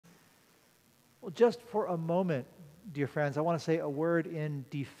Well, just for a moment, dear friends, I want to say a word in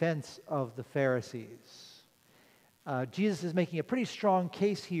defense of the Pharisees. Jesus is making a pretty strong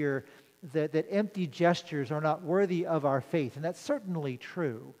case here that empty gestures are not worthy of our faith, and that's certainly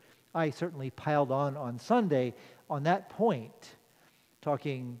true. I certainly piled on Sunday on that point,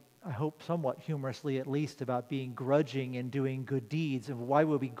 talking, I hope somewhat humorously at least, about being grudging and doing good deeds, and why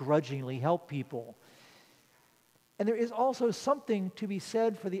would we grudgingly help people. And there is also something to be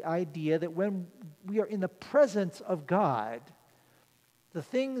said for the idea that when we are in the presence of God, the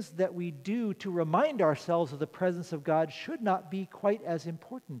things that we do to remind ourselves of the presence of God should not be quite as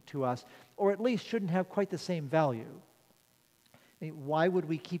important to us, or at least shouldn't have quite the same value. I mean, why would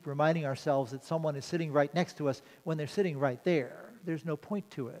we keep reminding ourselves that someone is sitting right next to us when they're sitting right there? There's no point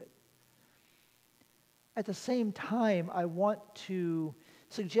to it. At the same time, I want to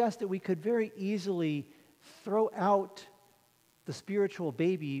suggest that we could very easily throw out the spiritual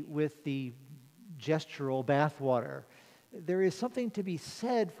baby with the gestural bathwater. There is something to be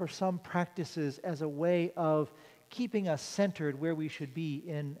said for some practices as a way of keeping us centered where we should be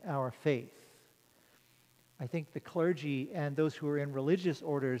in our faith. I think the clergy and those who are in religious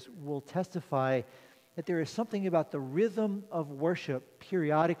orders will testify that there is something about the rhythm of worship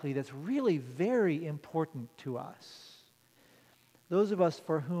periodically that's really very important to us. Those of us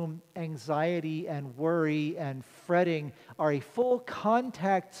for whom anxiety and worry and fretting are a full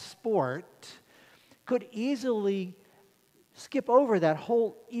contact sport could easily skip over that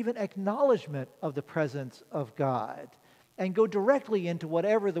whole even acknowledgement of the presence of God and go directly into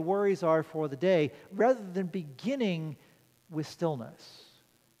whatever the worries are for the day rather than beginning with stillness.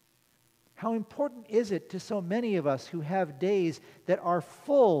 How important is it to so many of us who have days that are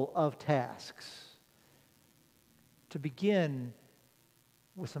full of tasks to begin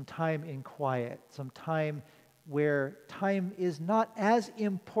with some time in quiet, some time where time is not as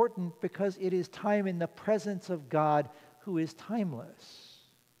important because it is time in the presence of God who is timeless.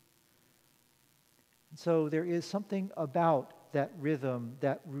 And so there is something about that rhythm,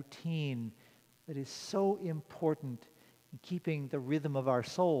 that routine, that is so important in keeping the rhythm of our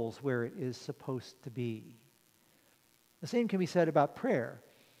souls where it is supposed to be. The same can be said about prayer.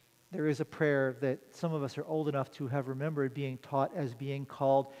 There is a prayer that some of us are old enough to have remembered being taught as being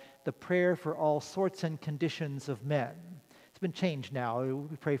called the prayer for all sorts and conditions of men. It's been changed now.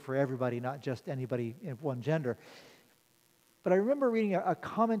 We pray for everybody, not just anybody of one gender. But I remember reading a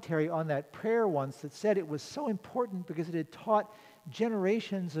commentary on that prayer once that said it was so important because it had taught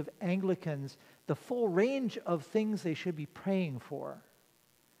generations of Anglicans the full range of things they should be praying for.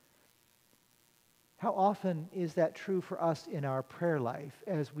 How often is that true for us in our prayer life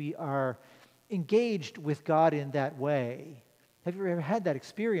as we are engaged with God in that way? Have you ever had that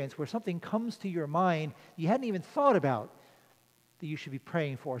experience where something comes to your mind you hadn't even thought about that you should be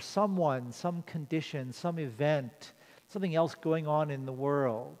praying for? Someone, some condition, some event, something else going on in the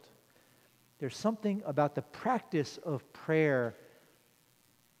world. There's something about the practice of prayer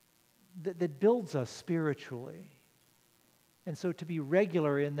that builds us spiritually. And so to be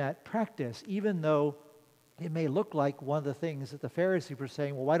regular in that practice, even though it may look like one of the things that the Pharisees were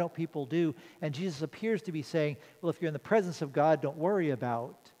saying, well, why don't people do? And Jesus appears to be saying, well, if you're in the presence of God, don't worry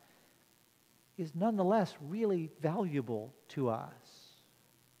about, is nonetheless really valuable to us.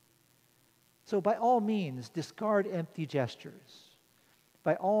 So by all means, discard empty gestures.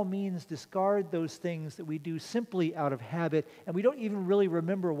 By all means, discard those things that we do simply out of habit, and we don't even really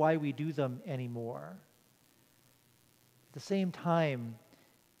remember why we do them anymore. At the same time,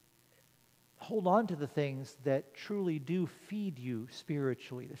 hold on to the things that truly do feed you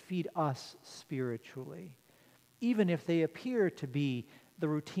spiritually, that feed us spiritually, even if they appear to be the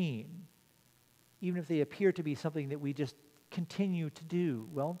routine, even if they appear to be something that we just continue to do.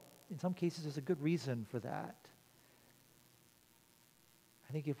 Well, in some cases, there's a good reason for that.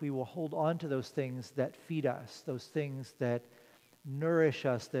 I think if we will hold on to those things that feed us, those things that nourish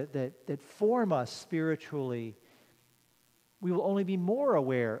us, that form us spiritually, we will only be more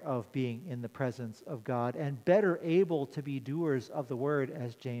aware of being in the presence of God and better able to be doers of the word,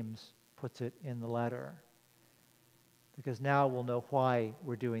 as James puts it in the letter. Because now we'll know why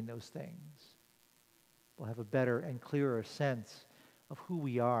we're doing those things. We'll have a better and clearer sense of who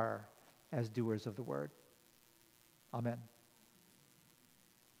we are as doers of the word. Amen.